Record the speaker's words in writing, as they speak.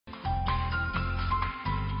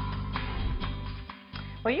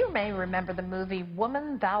Well, you may remember the movie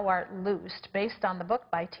Woman, Thou Art Loosed, based on the book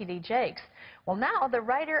by T.D. Jakes. Well, now the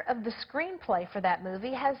writer of the screenplay for that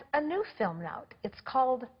movie has a new film out. It's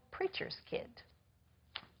called Preacher's Kid.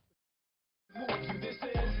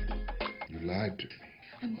 You lied to me.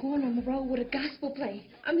 I'm going on the road with a gospel play.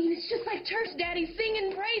 I mean, it's just like church, Daddy,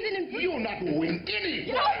 singing, praising, and... You're not going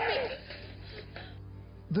anywhere. No,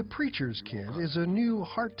 The Preacher's Kid is a new,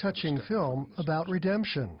 heart-touching film about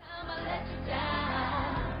redemption.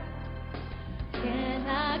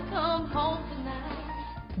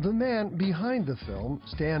 The man behind the film,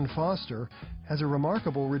 Stan Foster, has a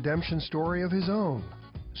remarkable redemption story of his own.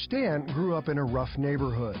 Stan grew up in a rough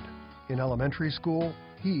neighborhood. In elementary school,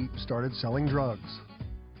 he started selling drugs.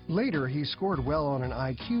 Later, he scored well on an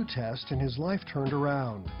IQ test and his life turned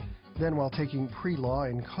around. Then, while taking pre-law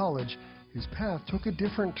in college, his path took a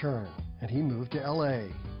different turn, and he moved to L.A.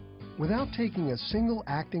 Without taking a single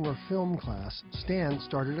acting or film class, Stan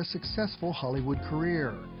started a successful Hollywood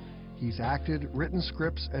career. He's acted, written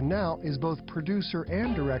scripts, and now is both producer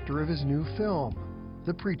and director of his new film,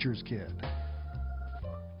 The Preacher's Kid.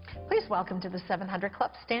 Please welcome to the 700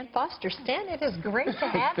 Club, Stan Foster. Stan, it is great to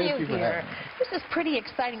have you here. This is pretty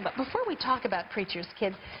exciting, but before we talk about Preacher's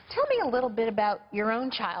Kid, tell me a little bit about your own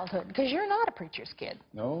childhood, because you're not a preacher's kid.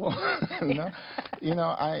 No, no. You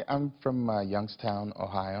know, I'm from Youngstown,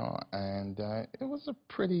 Ohio, and it was a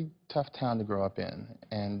pretty tough town to grow up in,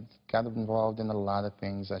 and got involved in a lot of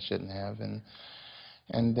things I shouldn't have,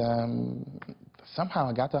 and somehow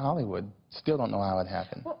I got to Hollywood. Still don't know how it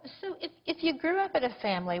happened. Well, so if you grew up in a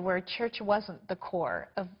family where church wasn't the core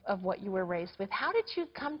of what you were raised with, how did you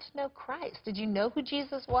come to know Christ? Did you know who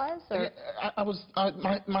Jesus was? Or?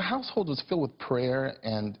 My household was filled with prayer,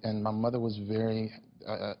 and my mother was very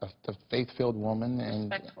a faith-filled woman. And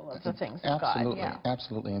respectful of the things of God. Absolutely, yeah.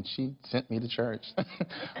 Absolutely, and she sent me to church.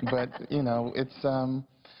 But, you know, it's...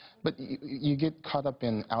 But you get caught up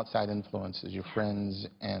in outside influences, your friends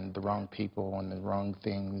and the wrong people and the wrong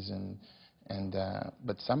things,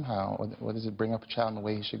 but somehow, what does it, bring up a child in the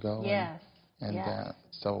way he should go? Yes. And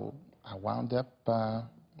so I wound up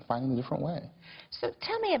finding a different way. So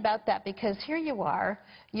tell me about that, because here you are,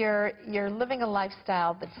 you're living a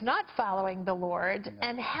lifestyle that's not following the Lord, no.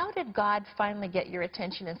 And how did God finally get your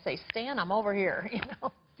attention and say, Stan, I'm over here, you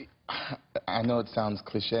know? I know it sounds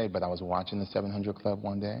cliche, but I was watching the 700 Club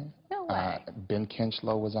one day. No way. Ben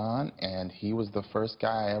Kinchlow was on, and he was the first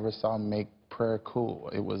guy I ever saw make prayer cool.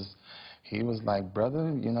 He was like,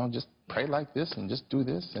 brother, you know, just pray like this and just do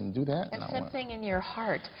this and do that. And something in your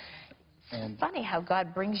heart. And it's funny how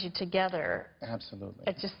God brings you together. Absolutely.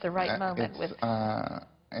 At just the right moment.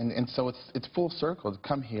 And so it's full circle to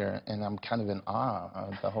come here, and I'm kind of in awe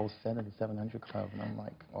of the whole set of the 700 Club, and I'm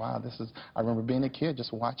like, wow, this is... I remember being a kid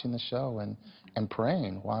just watching the show and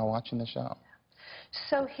praying while watching the show.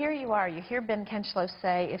 So here you are. You hear Ben Kinchlow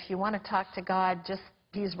say, if you want to talk to God, just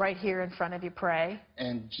he's right here in front of you, pray.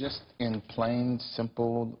 And just in plain,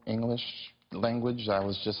 simple English language, I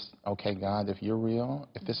was just, okay, God, if you're real,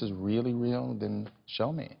 if this is really real, then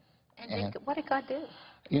show me. And what did God do?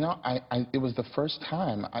 You know, it was the first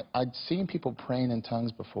time. I'd seen people praying in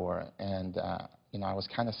tongues before, and, you know, I was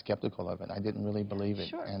kind of skeptical of it. I didn't really believe it.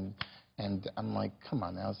 Sure. And I'm like, come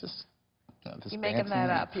on now, is this... You're making that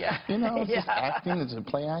up, yeah. You know, it's just acting, it's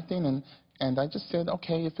play acting, and I just said,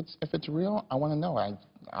 okay, if it's real, I want to know.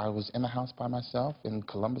 I was in the house by myself in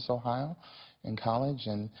Columbus, Ohio, in college,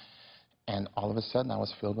 and all of a sudden I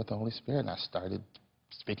was filled with the Holy Spirit, and I started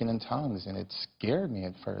speaking in tongues, and it scared me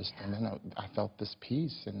at first, and then I felt this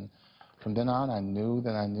peace, and from then on I knew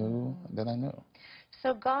that I knew that I knew.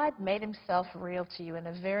 So God made himself real to you in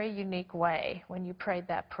a very unique way when you prayed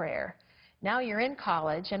that prayer. Now you're in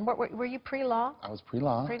college, and what were you pre-law? I was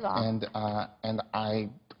pre-law. Pre-law. And I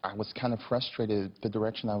was kind of frustrated the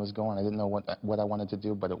direction I was going. I didn't know what I wanted to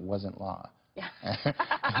do, but it wasn't law. Yeah.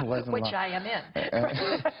 It wasn't Which law. I am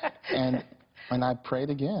in. And I prayed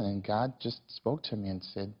again, and God just spoke to me and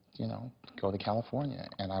said, you know, go to California.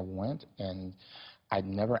 And I went, and I'd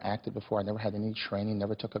never acted before. I never had any training,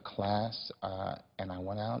 never took a class, and I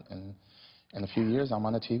went out, and in a few years, I'm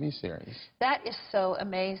on a TV series. That is so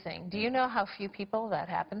amazing. Do you know how few people that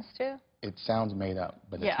happens to? It sounds made up,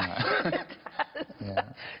 but it's not. Yeah.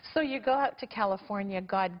 So you go out to California,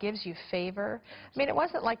 God gives you favor. I mean, it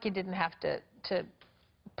wasn't like you didn't have to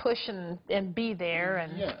push and be there.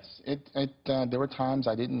 And yes, there were times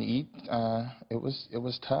I didn't eat. It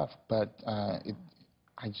was tough, but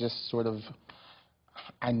I just sort of...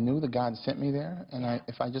 I knew that God sent me there, and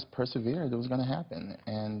if I just persevered, it was going to happen,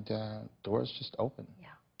 and doors just opened. Yeah,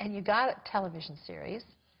 and you got a television series.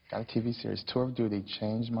 Got a TV series. Tour of Duty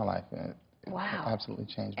changed my life. Wow. It absolutely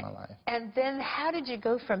changed my life. And then how did you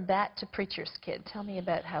go from that to Preacher's Kid? Tell me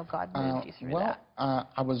about how God moved you through that.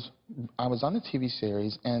 I was on the TV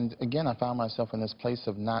series, and again, I found myself in this place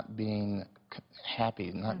of not being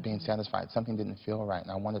happy, not being satisfied. Something didn't feel right,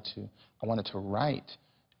 and I wanted to write.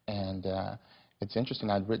 And it's interesting,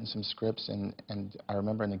 I'd written some scripts, and I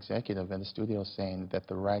remember an executive in the studio saying that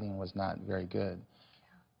the writing was not very good.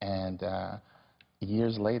 And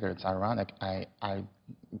years later, it's ironic,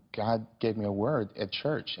 God gave me a word at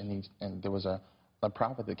church, and there was a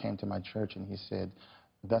prophet that came to my church, and he said,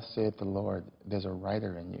 "Thus saith the Lord, there's a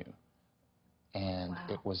writer in you." And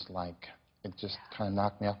it was like, it just kind of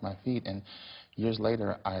knocked me off my feet. And years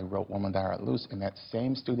later, I wrote Woman Thou Art Loose, and that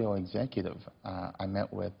same studio executive I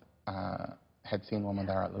met with had seen Woman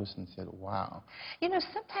Thou Art Loose and said, wow. You know,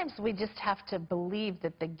 sometimes we just have to believe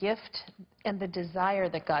that the gift and the desire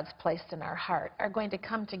that God's placed in our heart are going to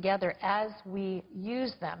come together as we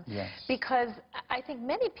use them. Yes. Because I think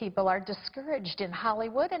many people are discouraged in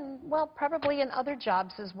Hollywood and, well, probably in other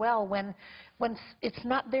jobs as well when it's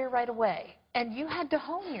not there right away. And you had to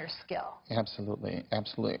hone your skill. Absolutely,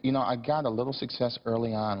 absolutely. You know, I got a little success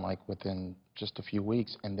early on, like within just a few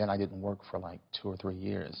weeks, and then I didn't work for like 2 or 3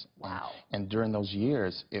 years. Wow. And during those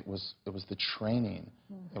years, it was the training,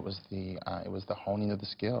 it was the honing of the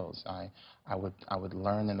skills. I would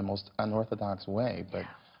learn in the most unorthodox way,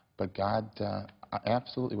 but God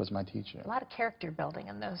absolutely was my teacher. A lot of character building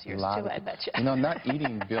in those years too, I bet you. You know, not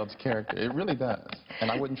eating builds character. It really does,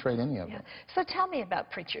 and I wouldn't trade any of it. So tell me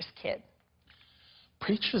about Preacher's Kid.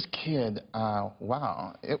 Preacher's Kid,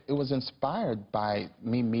 wow. It was inspired by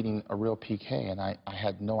me meeting a real PK, and I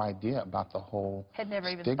had no idea about the whole Had never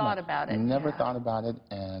even stigma. thought about it. Never thought about it,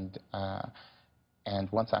 and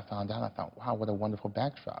once I found out, I thought, wow, what a wonderful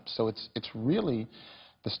backdrop. So it's really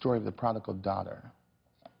the story of the prodigal daughter,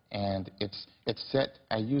 and it's set.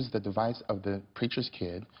 I used the device of the Preacher's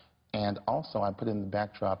Kid, and also I put it in the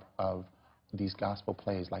backdrop of these gospel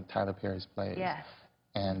plays, like Tyler Perry's plays. Yes.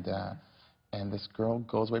 And this girl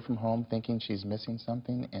goes away from home thinking she's missing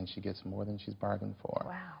something, and she gets more than she's bargained for.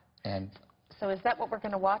 Wow. And so is that what we're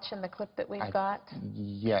going to watch in the clip that we've got?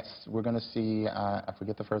 Yes. We're going to see, I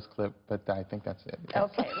forget the first clip, but I think that's it.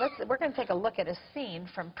 Okay. We're going to take a look at a scene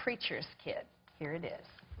from Preacher's Kid. Here it is.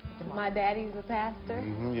 My daddy's a pastor.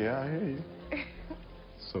 Yeah, I hear you.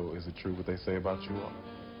 So is it true what they say about you all?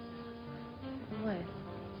 What?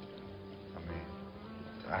 I mean,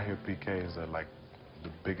 I hear PKs are like the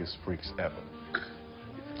biggest freaks ever.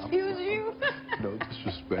 Excuse you? No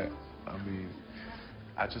disrespect. I mean,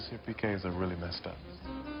 I just hear PKs are really messed up.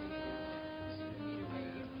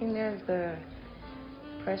 And there's the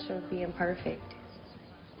pressure of being perfect.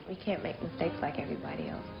 We can't make mistakes like everybody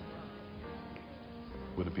else.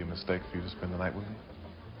 Would it be a mistake for you to spend the night with me?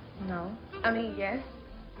 No. I mean, yes.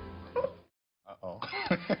 Uh-oh.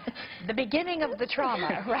 The beginning of the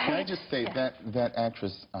trauma, right? Can I just say that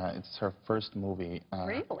actress, it's her first movie.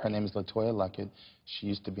 Really? Her name is LaToya Luckett. She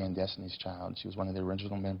used to be in Destiny's Child. She was one of the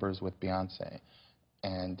original members with Beyonce.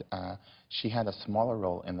 And she had a smaller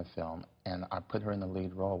role in the film, and I put her in the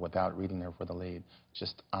lead role without reading her for the lead,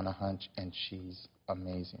 just on a hunch, and she's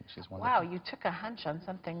amazing. She's wonderful. Wow, you took a hunch on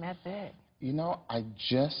something that big. You know,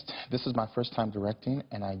 this is my first time directing,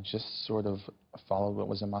 and I just sort of followed what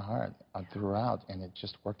was in my heart throughout, and it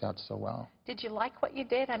just worked out so well. Did you like what you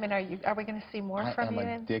did? I mean, are we going to see more from you? I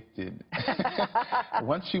am addicted.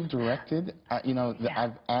 Once you've directed, you know,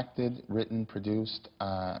 I've acted, written, produced,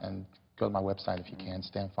 and go to my website if you can,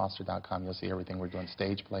 stanfoster.com. You'll see everything we're doing,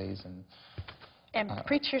 stage plays. And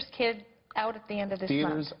Preacher's Kid out at the end of this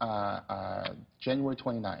theaters, month? January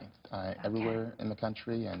 29th, everywhere in the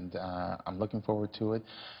country, and I'm looking forward to it.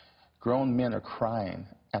 Grown men are crying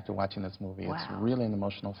after watching this movie. Wow. It's really an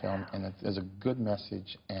emotional film, and there's a good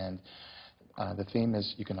message, and the theme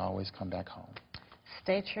is you can always come back home.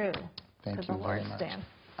 Stay true Thank to you the Lord, very much. Stan.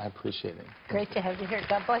 I appreciate it. Great to have you here.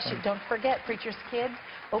 God bless you. Don't forget, Preacher's Kid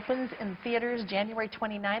opens in theaters January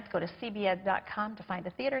 29th. Go to cbed.com to find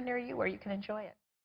a theater near you where you can enjoy it.